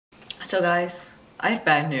So guys, I have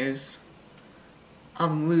bad news.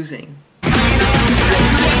 I'm losing.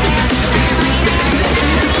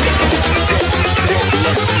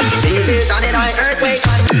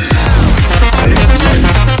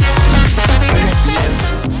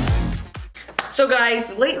 So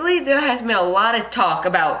guys, lately there has been a lot of talk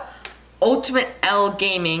about Ultimate L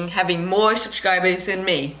Gaming having more subscribers than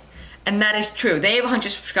me. And that is true. They have 100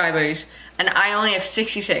 subscribers and I only have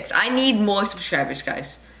 66. I need more subscribers,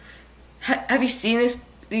 guys. Have you seen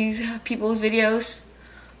these people's videos?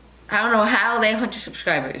 I don't know how they have 100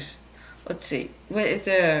 subscribers. Let's see. What is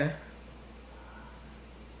there?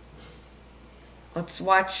 Let's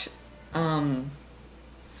watch this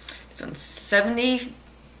one's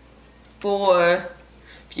 74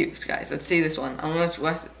 views, guys. Let's see this one. I'm gonna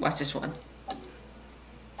watch this one.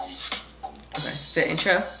 Okay, the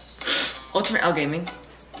intro. Ultimate L Gaming.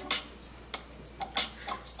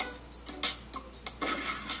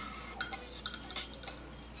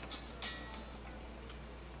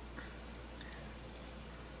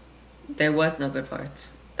 There was no good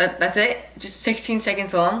parts. That's it? Just 16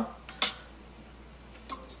 seconds long?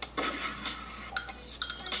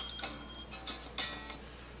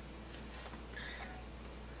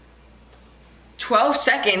 "12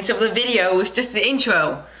 seconds of the video was just the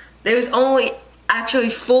intro. There was only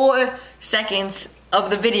actually 4 seconds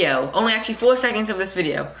of the video. Only actually 4 seconds of this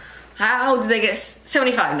video. How did they get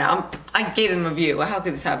 75 now? I gave them a view. How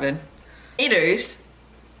could this happen?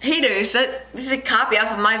 Haters, this is a copy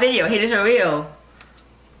off of my video. Haters are real.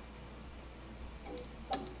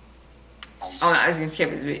 Oh no, I was gonna skip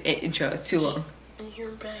his intro. It's too long. And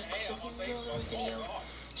you're back with another video.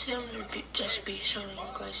 So I'm gonna just be showing you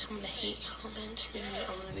guys some of the hate comments, and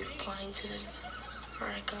I'm gonna be replying to them.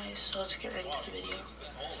 Alright guys, so let's get right into the video.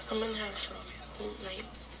 I'm gonna have some Fortnite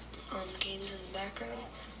games in the background,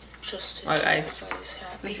 just to keep you guys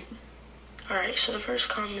happy. Alright, so the first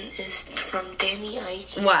comment is from Danny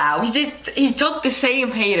Ike. Wow, he took the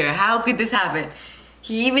same hater. How could this happen?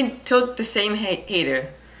 He even took the same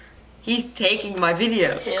hater. He's taking my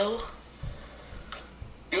video.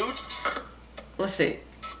 Ew. Let's see.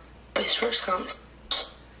 His first comment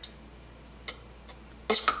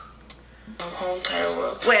is the whole entire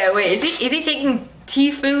world. Wait, is he taking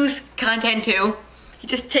Tifu's content too?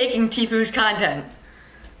 He's just taking Tifu's content.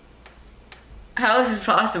 How is this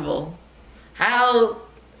possible? How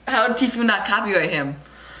did Tifu not copyright him?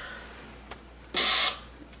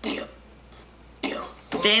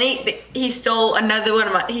 Danny, he stole another one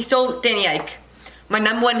of he stole Danny Ike, my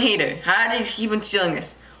 #1 hater. How did he keep on stealing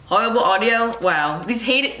this? Horrible audio? Wow, these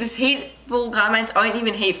hateful comments aren't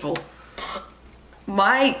even hateful.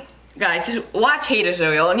 Guys, just watch Haters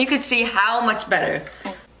Are Real and you can see how much better.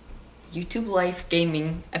 YouTube Life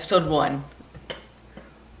Gaming, episode 1.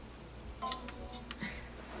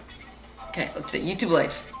 Okay, let's see, YouTube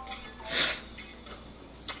Life.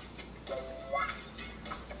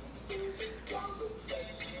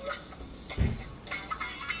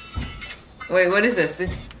 Wait, what is this?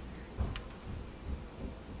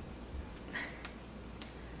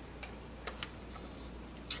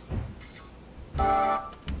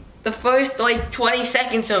 The first, like, 20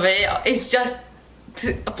 seconds of it is just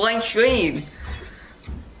a blank screen.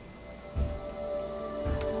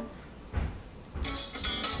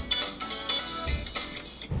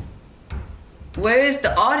 Where is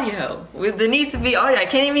the audio? There needs to be audio. I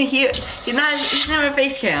can't even hear. He's not a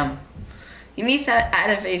face cam. He needs to add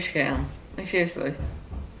a face cam. Like, seriously.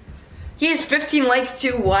 He has 15 likes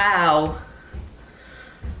too. Wow.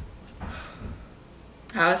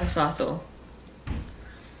 How is this possible?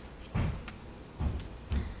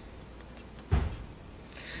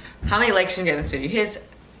 How many likes can you get in this video? He has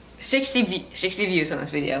 60 views on this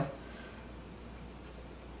video.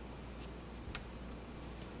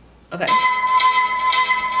 Okay.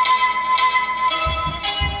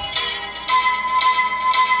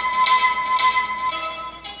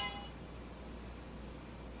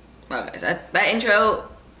 Wow, guys, that intro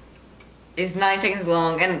is 9 seconds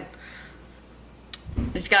long, and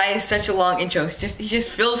this guy has such a long intro. He just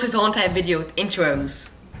fills his whole entire video with intros.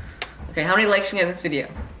 Okay, how many likes can you get in this video?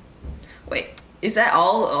 Wait, is that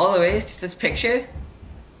all there is? Just this picture?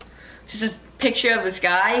 Just this picture of this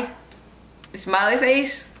guy? This smiley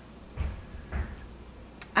face?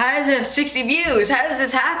 How does it have 60 views? How does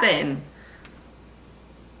this happen?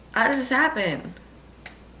 How does this happen?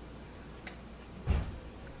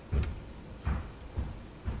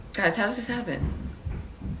 Guys, how does this happen?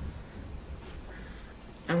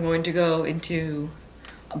 I'm going to go into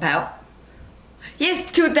about. He has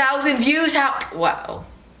 2,000 views. How? Wow.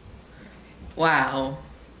 Wow.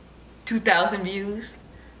 2,000 views.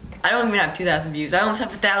 I don't even have 2,000 views. I almost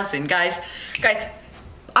have 1,000. Guys,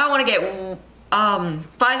 I want to get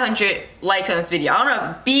 500 likes on this video. I want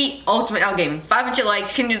to beat Ultimate L Gaming. 500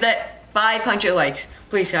 likes. Can you do that? 500 likes.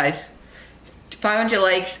 Please, guys. 500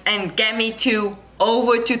 likes and get me to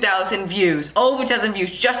over 2,000 views. Over 2,000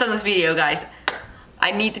 views just on this video, guys.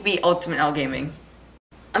 I need to beat Ultimate L Gaming.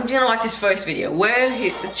 I'm just gonna watch this first video, where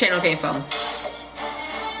this channel came from.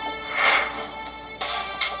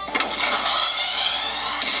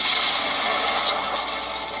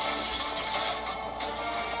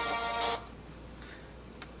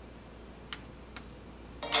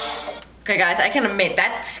 Okay guys, I can admit,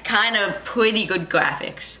 that's kind of pretty good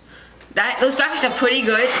graphics. Those graphics are pretty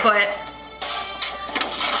good, but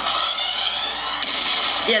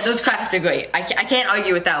yeah, those graphics are great. I can't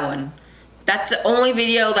argue with that one. That's the only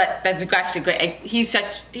video that the graphics are great.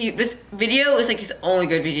 This video is like his only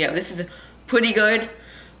good video. This is pretty good.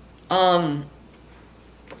 Only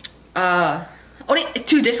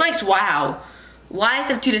 2 dislikes? Wow. Why is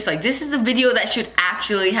there 2 dislikes? This is the video that should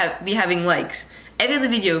actually be having likes. Every other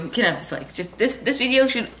video can have dislikes. Just this video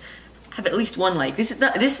should have at least 1 like.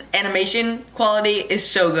 This animation quality is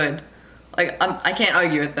so good. Like I can't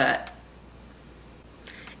argue with that.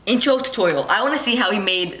 Intro tutorial. I want to see how he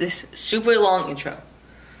made this super long intro.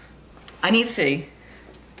 I need to see.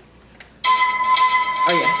 Oh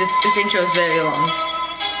yes, this intro is very long.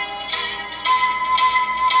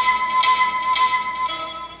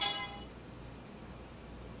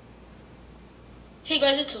 Hey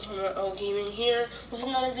guys, it's L Gaming here with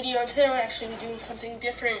another video, and today I'm actually doing something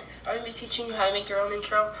different. I'm going to be teaching you how to make your own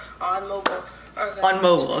intro on mobile. Right, guys, on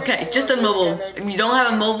mobile, okay, just on mobile. If you don't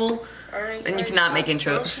have a mobile, then you cannot make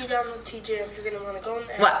intros. Once you download TJ, you're going to want to go in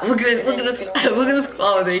there. Wow, look at this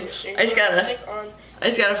quality. I just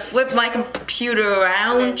gotta flip my computer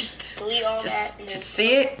around just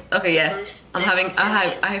see it. Okay, yes, I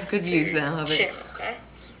have good views now of it. Okay.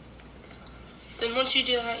 Then once you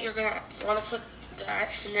do that, you're going to want to put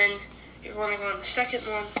that, and then you're going to go on the second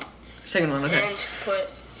one. Okay. And put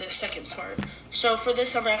the second part. So for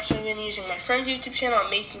this, I'm actually going to be using my friend's YouTube channel. I'm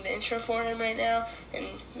making the intro for him right now, and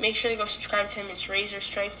make sure to go subscribe to him. It's Razor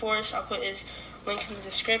Strike Force. I'll put his link in the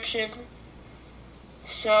description.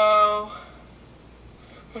 So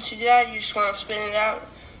once you do that, you just want to spin it out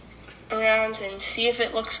around and see if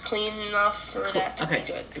it looks clean enough for that to be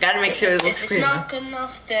good. I gotta make sure it looks clean. If it's not good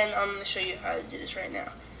enough, then I'm going to show you how to do this right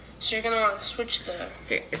now. So you're going to want to switch the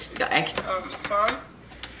font.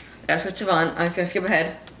 I gotta switch the font. I'm just gonna skip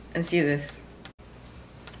ahead and see this.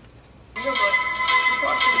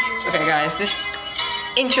 Okay guys, this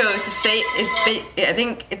intro is the same. I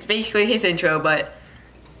think it's basically his intro, but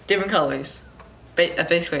different colors. That's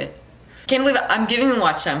basically it. Can't believe I'm giving him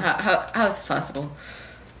watch time. How is this possible?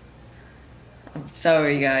 I'm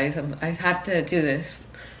sorry guys, I have to do this.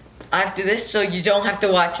 I have to do this so you don't have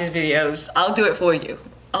to watch his videos. I'll do it for you.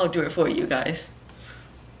 I'll do it for you guys.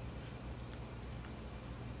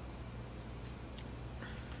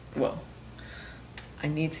 Whoa. I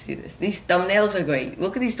need to see this. These thumbnails are great.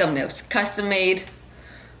 Look at these thumbnails. Custom made.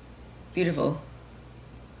 Beautiful.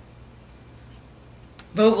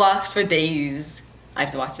 Roblox for days. I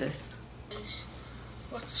have to watch this.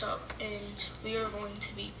 What's up? And we are going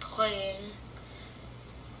to be playing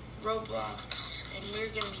Roblox, and we're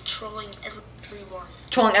going to be trolling everyone.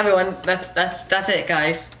 Trolling everyone. That's it,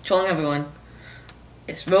 guys. Trolling everyone.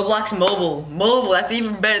 It's Roblox mobile. Mobile. That's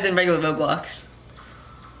even better than regular Roblox.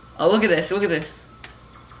 Oh, look at this. Look at this.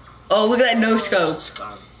 Oh, look at that no scope.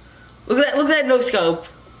 Look at that no scope.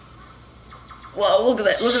 Whoa, look at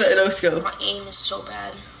that. Look at that no scope. My aim is so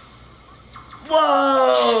bad.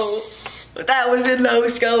 Whoa! Yes. That was a no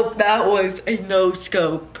scope. That was a no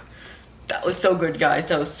scope. That was so good, guys.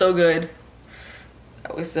 That was so good.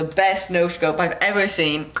 That was the best no scope I've ever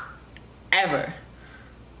seen. Ever.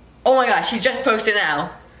 Oh my gosh, he's just posted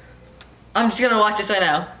now. I'm just gonna watch this right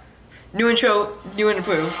now. New intro, new and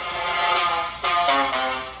improved.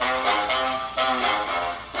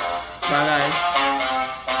 Wow, guys.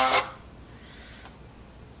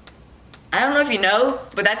 I don't know if you know,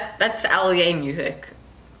 but that's Allier music.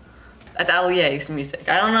 That's Allier's music.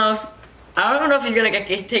 I don't know if he's gonna get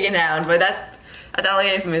taken down, but that's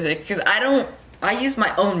Allier's music, because I use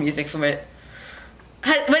my own music from it.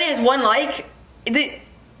 When it has 1 like, it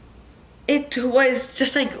was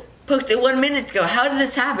just like posted 1 minute ago. How did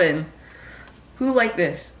this happen? Who liked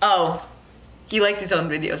this? Oh, he liked his own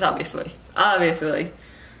videos, obviously. Obviously.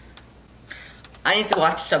 I need to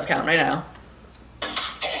watch sub count right now.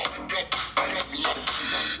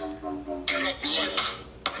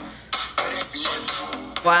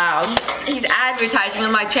 Wow, he's advertising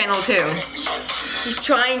on my channel too. He's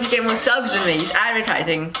trying to get more subs than me. He's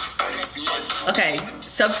advertising. Okay,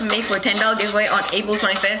 sub to me for a $10 giveaway on April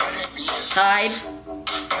 25th. Hide.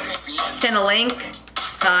 Send a link.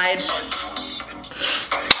 Hide.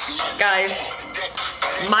 Guys,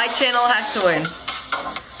 my channel has to win.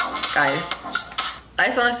 Guys, I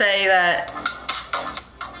just want to say that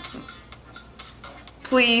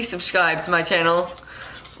please subscribe to my channel.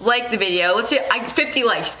 Like the video. Let's hit 50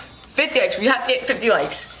 likes. 50 likes. We have to get 50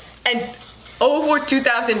 likes. And over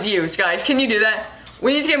 2,000 views, guys. Can you do that?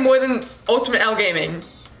 We need to get more than Ultimate L Gaming.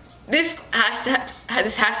 This has to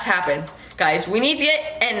happen, guys. We need to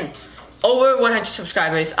get over 100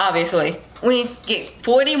 subscribers, obviously. We need to get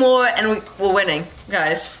 40 more and we're winning,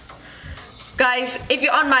 guys. Guys, if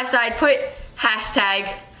you're on my side, put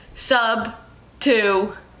hashtag sub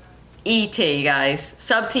to ET, guys.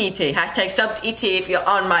 Sub to ET. Hashtag sub to ET if you're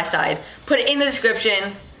on my side. Put it in the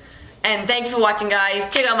description. And thank you for watching,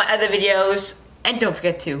 guys. Check out my other videos. And don't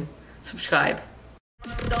forget to subscribe.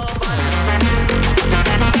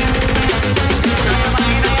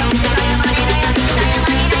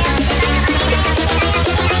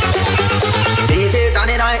 This is on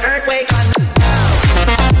an earthquake.